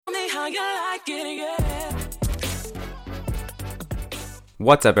how you like it, yeah.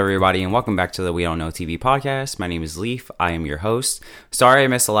 What's up, everybody, and welcome back to the We Don't Know TV podcast. My name is Leaf. I am your host. Sorry I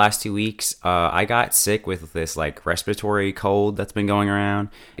missed the last 2 weeks. I got sick with this respiratory cold that's been going around.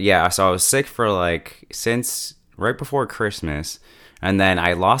 Yeah, so I was sick for since right before Christmas, and then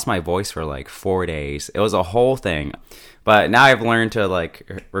I lost my voice for 4 days. It was a whole thing. But now I've learned to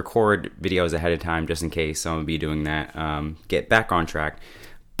record videos ahead of time just in case, so I'm gonna be doing that. Get back on track.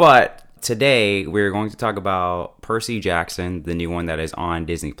 But today, we're going to talk about Percy Jackson, the new one that is on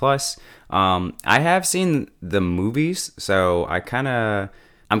Disney+. I have seen the movies, so I'm kind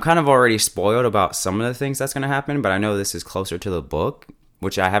of already spoiled about some of the things that's going to happen, but I know this is closer to the book,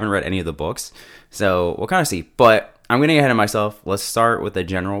 which I haven't read any of the books, so we'll kind of see. But I'm getting ahead of myself. Let's start with the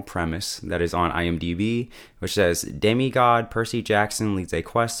general premise that is on IMDb, which says, Demigod Percy Jackson leads a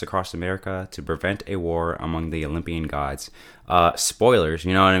quest across America to prevent a war among the Olympian gods. Spoilers,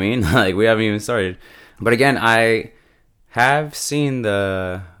 you know what I mean? We haven't even started. But again, I have seen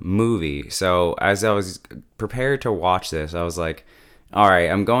the movie, so as I was prepared to watch this, I was like, alright,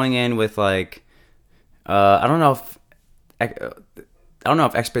 I'm going in with I don't know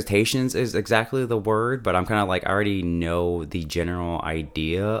if expectations is exactly the word, but I'm kind of I already know the general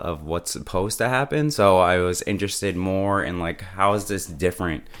idea of what's supposed to happen. So I was interested more in how is this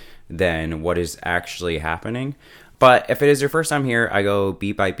different than what is actually happening. But if it is your first time here, I go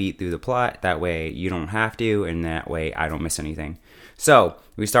beat by beat through the plot. That way you don't have to, and that way I don't miss anything. So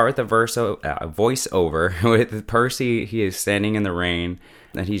we start with the voiceover with Percy. He is standing in the rain,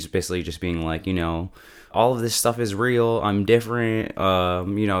 and he's basically just being all of this stuff is real. I'm different.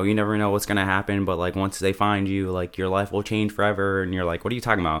 You never know what's gonna happen, but once they find you, your life will change forever. And you're like, what are you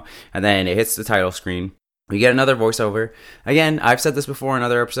talking about? And then it hits the title screen. We get another voiceover. Again, I've said this before in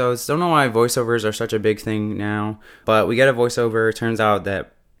other episodes. Don't know why voiceovers are such a big thing now, but we get a voiceover. It turns out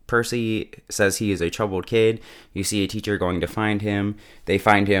that Percy says he is a troubled kid. You see a teacher going to find him. They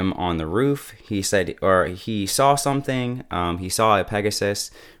find him on the roof. He saw something. He saw a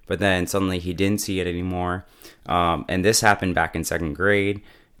Pegasus, but then suddenly he didn't see it anymore. And this happened back in 2nd grade.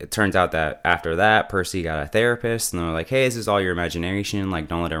 It turns out that after that, Percy got a therapist, and they're like, hey, this is all your imagination.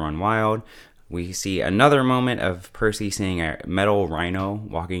 Don't let it run wild. We see another moment of Percy seeing a metal rhino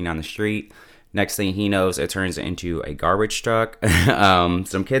walking down the street. Next thing he knows, it turns into a garbage truck.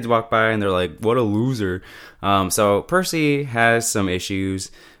 Some kids walk by and they're like, what a loser. So Percy has some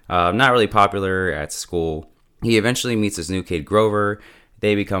issues, not really popular at school. He eventually meets this new kid, Grover.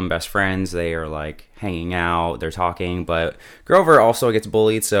 They become best friends. They are hanging out, they're talking, but Grover also gets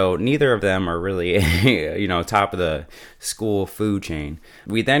bullied, so neither of them are really, top of the school food chain.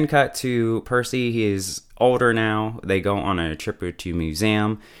 We then cut to Percy. He is older now. They go on a trip to a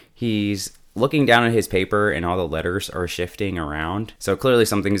museum. He's looking down at his paper and all the letters are shifting around, so clearly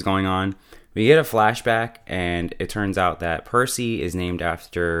something's going on. We get a flashback, and it turns out that Percy is named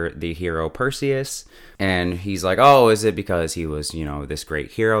after the hero Perseus. And he's like, oh, is it because he was, this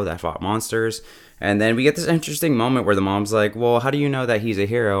great hero that fought monsters? And then we get this interesting moment where the mom's like, well, how do you know that he's a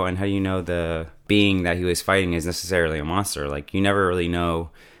hero? And how do you know the being that he was fighting is necessarily a monster? You never really know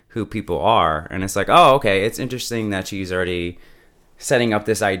who people are. And it's oh, okay, it's interesting that she's already setting up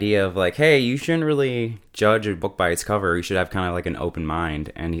this idea of hey, you shouldn't really judge a book by its cover. You should have kind of an open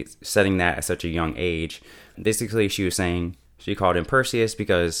mind. And he's setting that at such a young age. Basically, she was saying she called him Perseus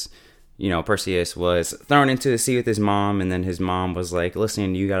because, Perseus was thrown into the sea with his mom. And then his mom was like,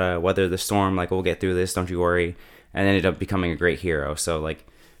 listen, you gotta weather the storm. We'll get through this. Don't you worry. And ended up becoming a great hero. So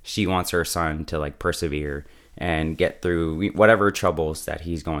she wants her son to persevere and get through whatever troubles that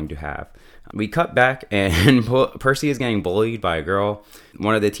he's going to have. We cut back, and Percy is getting bullied by a girl.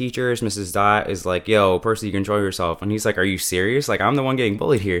 One of the teachers, Mrs. Dot, is like, yo, Percy, control yourself. And he's like, are you serious? I'm the one getting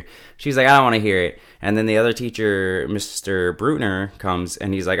bullied here. She's like, I don't want to hear it. And then the other teacher, Mr. Brutner, comes,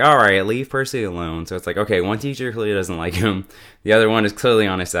 and he's like, all right, leave Percy alone. So it's okay, one teacher clearly doesn't like him. The other one is clearly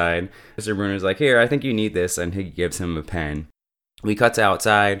on his side. Mr. Brutner's like, here, I think you need this. And he gives him a pen. We cut to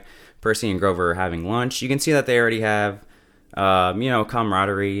outside. Percy and Grover are having lunch. You can see that they already have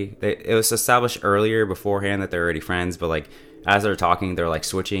camaraderie. It was established earlier beforehand that they're already friends, but as they're talking, they're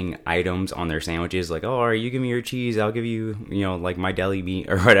switching items on their sandwiches. Oh, all right, you give me your cheese, I'll give you, my deli meat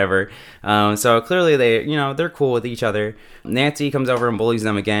or whatever. So clearly they're cool with each other. Nancy comes over and bullies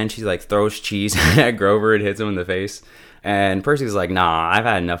them again. She throws cheese at Grover and hits him in the face. And Percy's like, nah, I've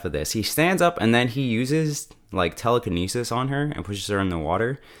had enough of this. He stands up and then he uses telekinesis on her and pushes her in the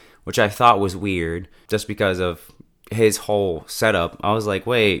water, which I thought was weird just because of his whole setup. I was like,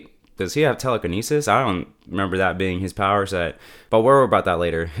 wait, does he have telekinesis? I don't remember that being his power set, but we'll worry about that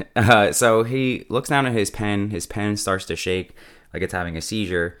later. So he looks down at his pen. His pen starts to shake like it's having a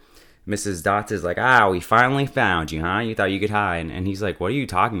seizure. Mrs. Dots is like, we finally found you, huh? You thought you could hide. And he's like, what are you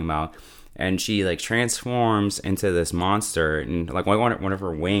talking about? And she like transforms into this monster, and like one of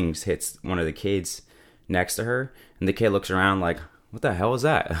her wings hits one of the kids next to her, and the kid looks around like, what the hell is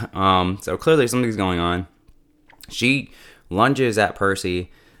that? So clearly something's going on. She lunges at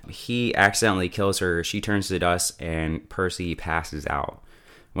Percy. He accidentally kills her. She turns to dust, and Percy passes out.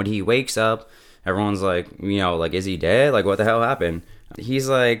 When he wakes up, everyone's like, like, is he dead? Like, what the hell happened? He's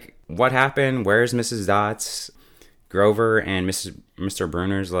like, what happened? Where's Mrs. Dots? Grover and Mr.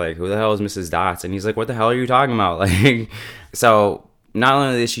 Bruner's like, who the hell is Mrs. Dots? And he's like, what the hell are you talking about? Like, so not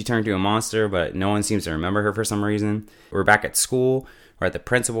only did she turn to a monster, but no one seems to remember her for some reason. We're back at school. We're at the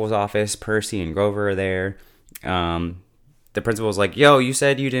principal's office. Percy and Grover are there. The principal's like, yo, you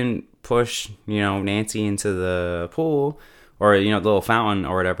said you didn't push, Nancy into the pool or, the little fountain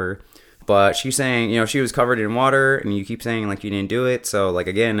or whatever. But she's saying, she was covered in water, and you keep saying, like, you didn't do it. So, like,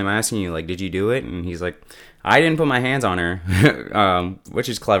 again, I'm asking you, like, did you do it? And he's like, I didn't put my hands on her, which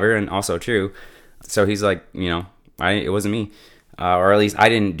is clever and also true. So he's like, it wasn't me, or at least I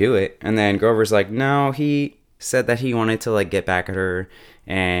didn't do it. And then Grover's like, no, he said that he wanted to, like, get back at her,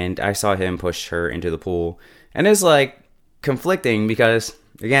 and I saw him push her into the pool. And it's, like, conflicting because,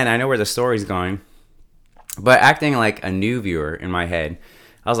 again, I know where the story's going, but acting like a new viewer in my head,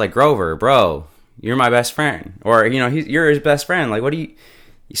 I was like, Grover, bro, you're my best friend. Or, you're his best friend. Like, what are you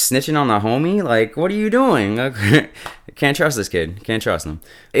snitching on the homie? Like, what are you doing? Can't trust this kid. Can't trust him.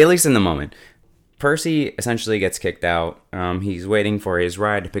 At least in the moment. Percy essentially gets kicked out. He's waiting for his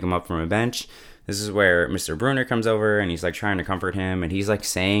ride to pick him up from a bench. This is where Mr. Bruner comes over, and he's, like, trying to comfort him. And he's, like,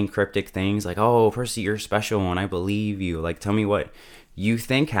 saying cryptic things like, oh, Percy, you're special, and I believe you. Like, tell me what you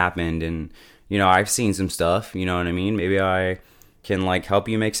think happened. And, I've seen some stuff. You know what I mean? Maybe I can, like, help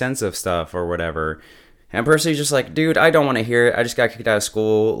you make sense of stuff or whatever. And Percy's just like, dude, I don't want to hear it. I just got kicked out of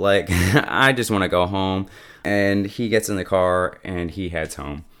school. Like, I just want to go home. And he gets in the car and he heads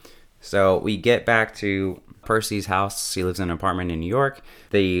home. So we get back to Percy's house. He lives in an apartment in New York.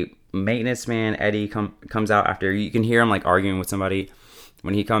 The maintenance man, Eddie, comes out after. You can hear him, like, arguing with somebody.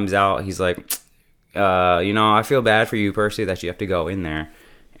 When he comes out, he's like, I feel bad for you, Percy, that you have to go in there.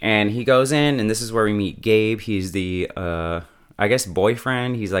 And he goes in, and this is where we meet Gabe. He's the I guess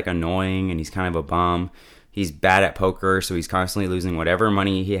boyfriend. He's like annoying and he's kind of a bum. He's bad at poker, so he's constantly losing whatever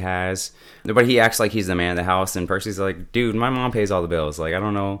money he has. But he acts like he's the man of the house, and Percy's like, dude, my mom pays all the bills. Like, I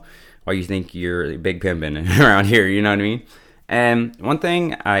don't know why you think you're big pimping around here, you know what I mean? And one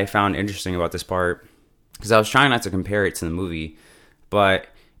thing I found interesting about this part, because I was trying not to compare it to the movie, but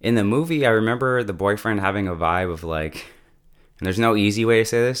in the movie, I remember the boyfriend having a vibe of like, and there's no easy way to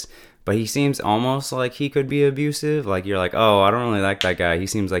say this, but he seems almost like he could be abusive. Like, you're like, oh, I don't really like that guy. He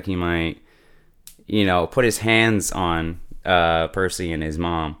seems like he might, put his hands on Percy and his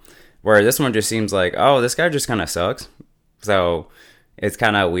mom. Where this one just seems like, oh, this guy just kind of sucks. So it's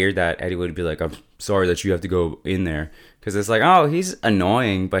kind of weird that Eddie would be like, I'm sorry that you have to go in there. Because it's like, oh, he's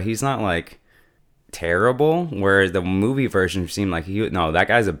annoying, but he's not like terrible. Where the movie version seemed like, no, that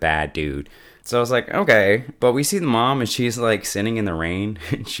guy's a bad dude. So I was like, okay. But we see the mom and she's like sitting in the rain.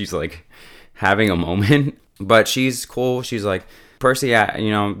 And she's like having a moment. But she's cool. She's like, Percy,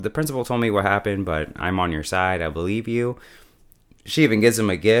 the principal told me what happened, but I'm on your side. I believe you. She even gives him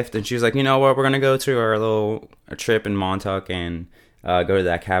a gift. And she's like, you know what? We're going to go to our little trip in Montauk and go to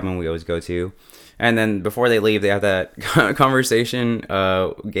that cabin we always go to. And then before they leave, they have that conversation,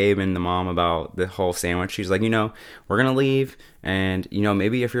 Gabe and the mom, about the whole sandwich. She's like, we're going to leave. And,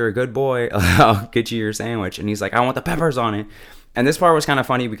 maybe if you're a good boy, I'll get you your sandwich. And he's like, I want the peppers on it. And this part was kind of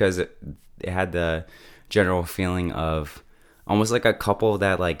funny because it had the general feeling of almost like a couple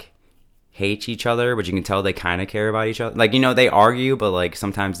that like hate each other, but you can tell they kind of care about each other. Like, they argue, but like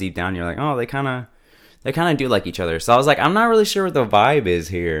sometimes deep down you're like, oh, they kind of do like each other. So I was like, I'm not really sure what the vibe is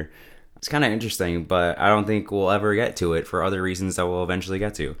here. It's kind of interesting, but I don't think we'll ever get to it for other reasons that we'll eventually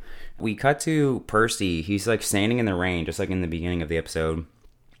get to. We cut to Percy. He's like standing in the rain, just like in the beginning of the episode.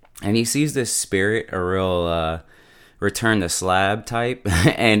 And he sees this spirit, a real return the slab type.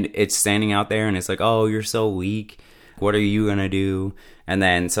 And it's standing out there and it's like, oh, you're so weak. What are you going to do? And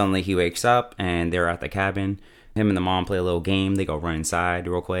then suddenly he wakes up and they're at the cabin. Him and the mom play a little game. They go run inside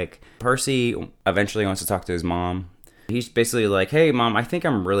real quick. Percy eventually wants to talk to his mom. He's basically like, hey, mom, I think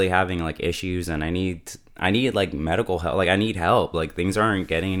I'm really having like issues and I need like medical help. Like, I need help. Like, things aren't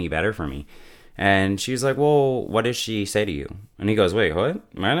getting any better for me. And she's like, well, what did she say to you? And he goes, wait, what?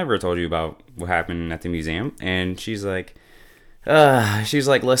 I never told you about what happened at the museum. And she's like,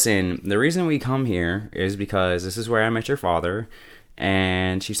 listen, the reason we come here is because this is where I met your father.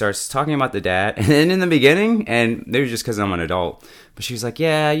 and she starts talking about the dad. And then in the beginning, and maybe just because I'm an adult, but she's like,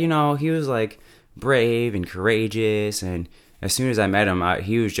 yeah, he was like brave and courageous, and as soon as I met him,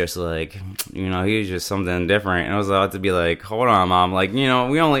 he was just like, he was just something different. And I was about to be like, hold on, Mom. Like, we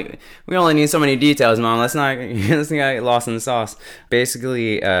only need so many details, Mom. Let's not get lost in the sauce.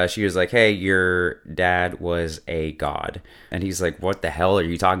 Basically, she was like, hey, your dad was a god. And he's like, what the hell are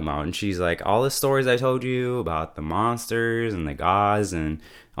you talking about? And she's like, all the stories I told you about the monsters and the gods and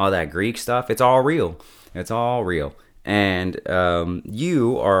all that Greek stuff, it's all real. It's all real. And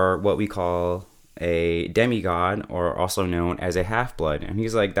you are what we call a demigod, or also known as a half-blood. And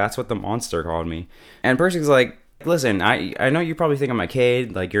he's like, that's what the monster called me. And Percy's like, listen, I know you probably think I'm a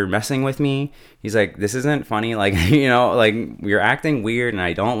kid, like you're messing with me. He's like, this isn't funny, like, like you're acting weird and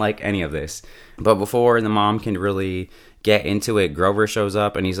I don't like any of this. But before the mom can really get into it, Grover shows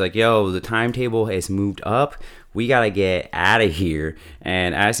up and he's like, yo, the timetable has moved up, we gotta get out of here.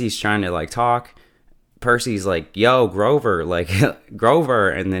 And as he's trying to like talk, Percy's like, yo, Grover, like, Grover.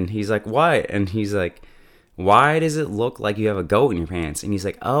 And then he's like, what? And he's like, why does it look like you have a goat in your pants? And he's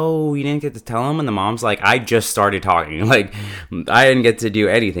like, oh, you didn't get to tell him? And the mom's like, I just started talking. Like, I didn't get to do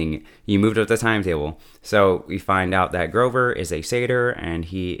anything. You moved up the timetable. So we find out that Grover is a satyr, and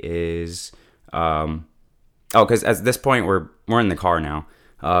he is, because at this point, we're in the car now.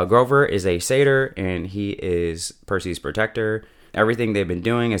 Grover is a satyr, and he is Percy's protector. Everything they've been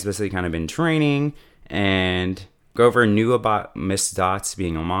doing has basically kind of been training. And Grover knew about Miss Dots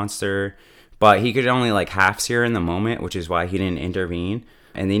being a monster, but he could only like half see her in the moment, which is why he didn't intervene.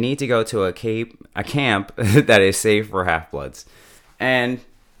 And they need to go to a camp that is safe for half-bloods. And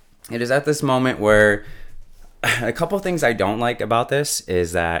it is at this moment where a couple of things I don't like about this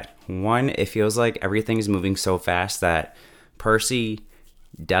is that, one, it feels like everything is moving so fast that Percy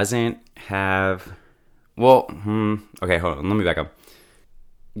doesn't have... okay, hold on, let me back up.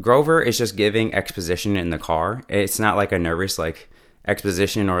 Grover is just giving exposition in the car. It's not like a nervous like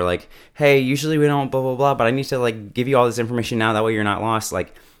exposition or like, hey, usually we don't blah blah blah, but I need to like give you all this information now, that way you're not lost.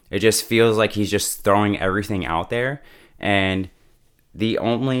 Like, it just feels like he's just throwing everything out there. And the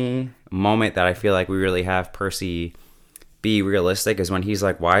only moment that I feel like we really have Percy be realistic is when he's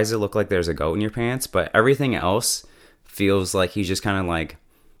like, why does it look like there's a goat in your pants? But everything else feels like he's just kind of like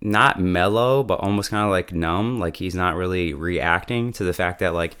not mellow, but almost kind of like numb. Like he's not really reacting to the fact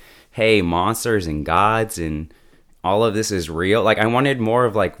that like, hey, monsters and gods and all of this is real. Like, I wanted more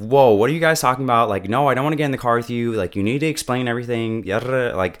of like, whoa, what are you guys talking about? Like, no, I don't want to get in the car with you. Like, you need to explain everything.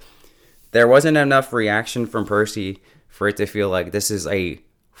 Yada. Like, there wasn't enough reaction from Percy for it to feel like this is a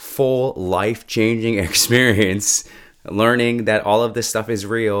full life-changing experience, learning that all of this stuff is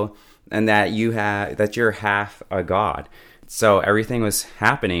real and that you're half a god. So everything was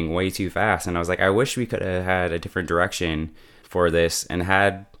happening way too fast. And I was like, I wish we could have had a different direction for this and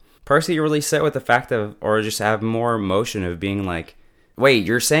had Percy really sit with the fact of, or just have more emotion of being like, wait,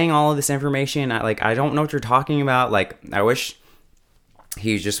 you're saying all of this information? I don't know what you're talking about. Like, I wish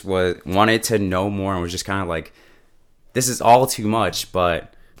he just wanted to know more and was just kind of like, this is all too much,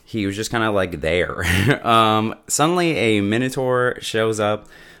 but he was just kind of like there. Suddenly a Minotaur shows up.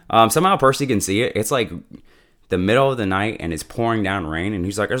 Somehow Percy can see it. It's like the middle of the night and it's pouring down rain, and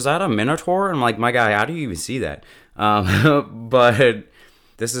he's like, is that a Minotaur? I'm like, my guy, how do you even see that? But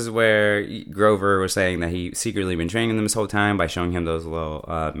this is where Grover was saying that he secretly been training them this whole time by showing him those little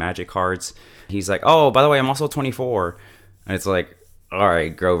magic cards. He's like, oh, by the way, I'm also 24. And it's like, all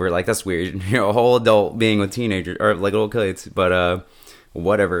right, Grover, like, that's weird. You're a whole adult being with teenagers or like little kids, but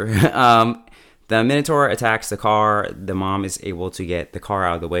whatever. The Minotaur attacks the car. The mom is able to get the car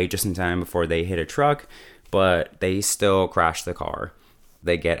out of the way just in time before they hit a truck, but they still crash the car.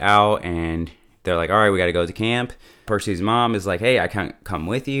 They get out and they're like, all right, we got to go to camp. Percy's mom is like, hey, I can't come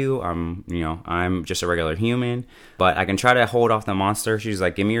with you. I'm just a regular human, but I can try to hold off the monster. She's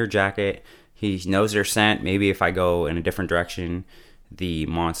like, give me your jacket. He knows their scent. Maybe if I go in a different direction, the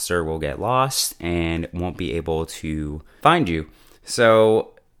monster will get lost and won't be able to find you.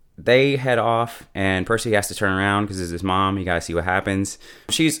 So they head off, and Percy has to turn around because it's his mom. You gotta see what happens.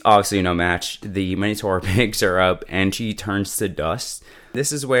 She's obviously no match. The Minotaur picks her up, and she turns to dust.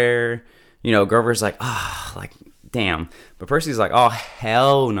 This is where, Grover's like, damn. But Percy's like, oh,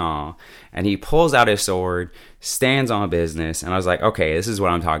 hell no. And he pulls out his sword, stands on business, and I was like, okay, this is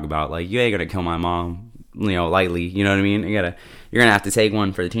what I'm talking about. Like, you ain't gonna kill my mom, lightly. You know what I mean? You're gonna have to take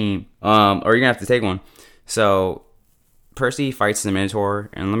one for the team. Or you're gonna have to take one. So Percy fights the Minotaur,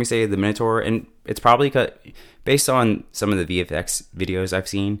 and let me say the Minotaur, and it's probably based on some of the VFX videos I've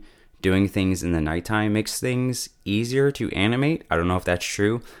seen, doing things in the nighttime makes things easier to animate. I don't know if that's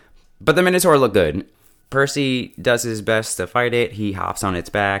true, but the Minotaur looked good. Percy does his best to fight it. He hops on its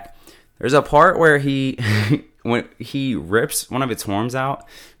back. There's a part where he when he rips one of its horns out,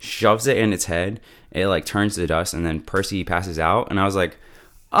 shoves it in its head, it like turns to dust, and then Percy passes out. And I was like,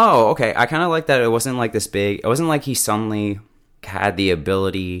 oh, okay. I kind of like that it wasn't like this big. It wasn't like he suddenly had the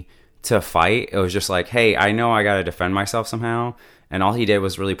ability to fight. It was just like, hey, I know I got to defend myself somehow. And all he did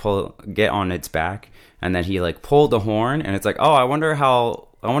was really get on its back. And then he like pulled the horn, and it's like, oh, I wonder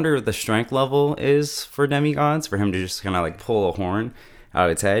what the strength level is for demigods for him to just kind of like pull a horn out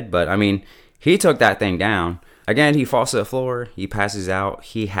of its head. But I mean, he took that thing down. Again, he falls to the floor. He passes out.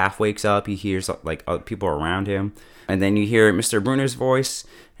 He half wakes up. He hears like other people around him. And then you hear Mr. Bruner's voice,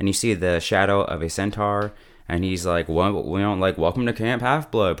 and you see the shadow of a centaur. And he's like, welcome to Camp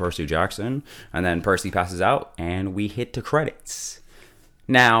Half-Blood, Percy Jackson. And then Percy passes out, and we hit the credits.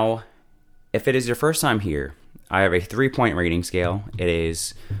 Now, if it is your first time here, I have a 3-point rating scale. It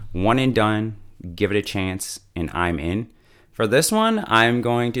is 1 and done, give it a chance, and I'm in. For this one, I'm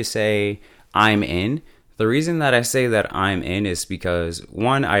going to say I'm in. The reason that I say that I'm in is because,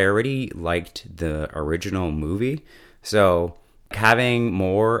 one, I already liked the original movie. So having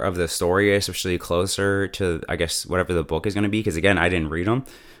more of the story, especially closer to, I guess, whatever the book is going to be, because again, I didn't read them.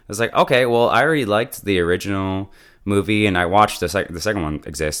 I was like, okay, well, I already liked the original movie, and I watched the second one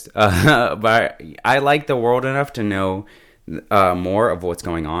exist. But I like the world enough to know more of what's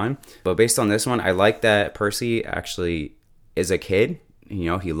going on. But based on this one, I like that Percy actually is a kid. You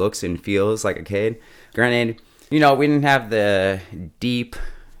know, he looks and feels like a kid. Granted, you know, we didn't have the deep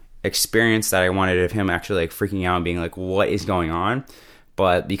experience that I wanted of him actually like freaking out and being like, what is going on?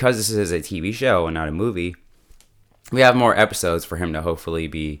 But because this is a TV show and not a movie, we have more episodes for him to hopefully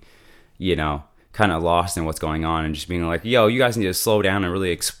be, you know, kind of lost in what's going on and just being like, yo, you guys need to slow down and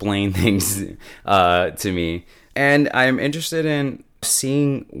really explain things to me. And I'm interested in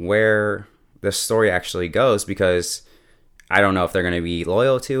seeing where the story actually goes, because I don't know if they're going to be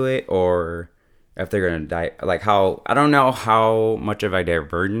loyal to it or if they're going to die. Like I don't know how much of a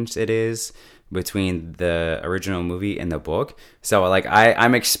divergence it is between the original movie and the book. So like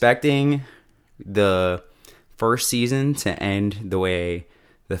I'm expecting the first season to end the way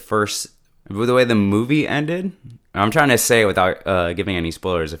the movie ended. I'm trying to say it without giving any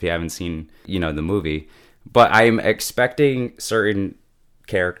spoilers if you haven't seen, you know, the movie. But I'm expecting certain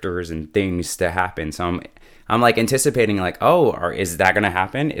characters and things to happen. So I'm like anticipating like, oh, is that going to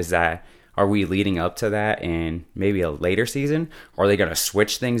happen? Are we leading up to that in maybe a later season? Or are they going to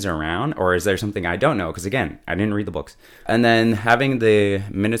switch things around? Or is there something I don't know? Because again, I didn't read the books. And then having the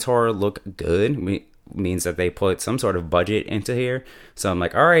Minotaur look good means that they put some sort of budget into here. So I'm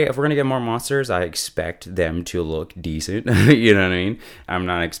like, all right, if we're going to get more monsters, I expect them to look decent. You know what I mean? I'm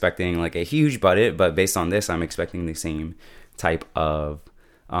not expecting like a huge budget, but based on this, I'm expecting the same type of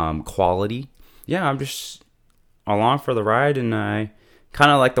quality. Yeah, I'm just along for the ride, and I kind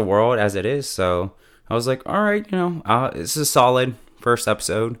of like the world as it is. So I was like, all right, you know, this is a solid first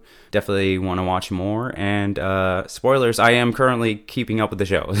episode. Definitely want to watch more. And spoilers, I am currently keeping up with the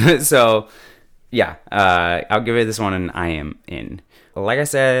show. So yeah, I'll give it this one an I am in. Like I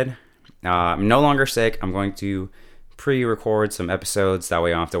said, I'm no longer sick. I'm going to pre-record some episodes. That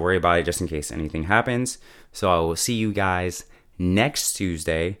way I don't have to worry about it just in case anything happens. So I will see you guys next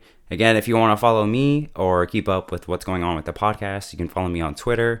Tuesday. Again, if you want to follow me or keep up with what's going on with the podcast, you can follow me on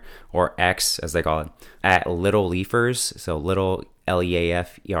Twitter, or X as they call it, at Little Leafers. So little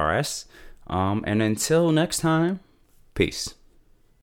Leafers. And until next time, peace.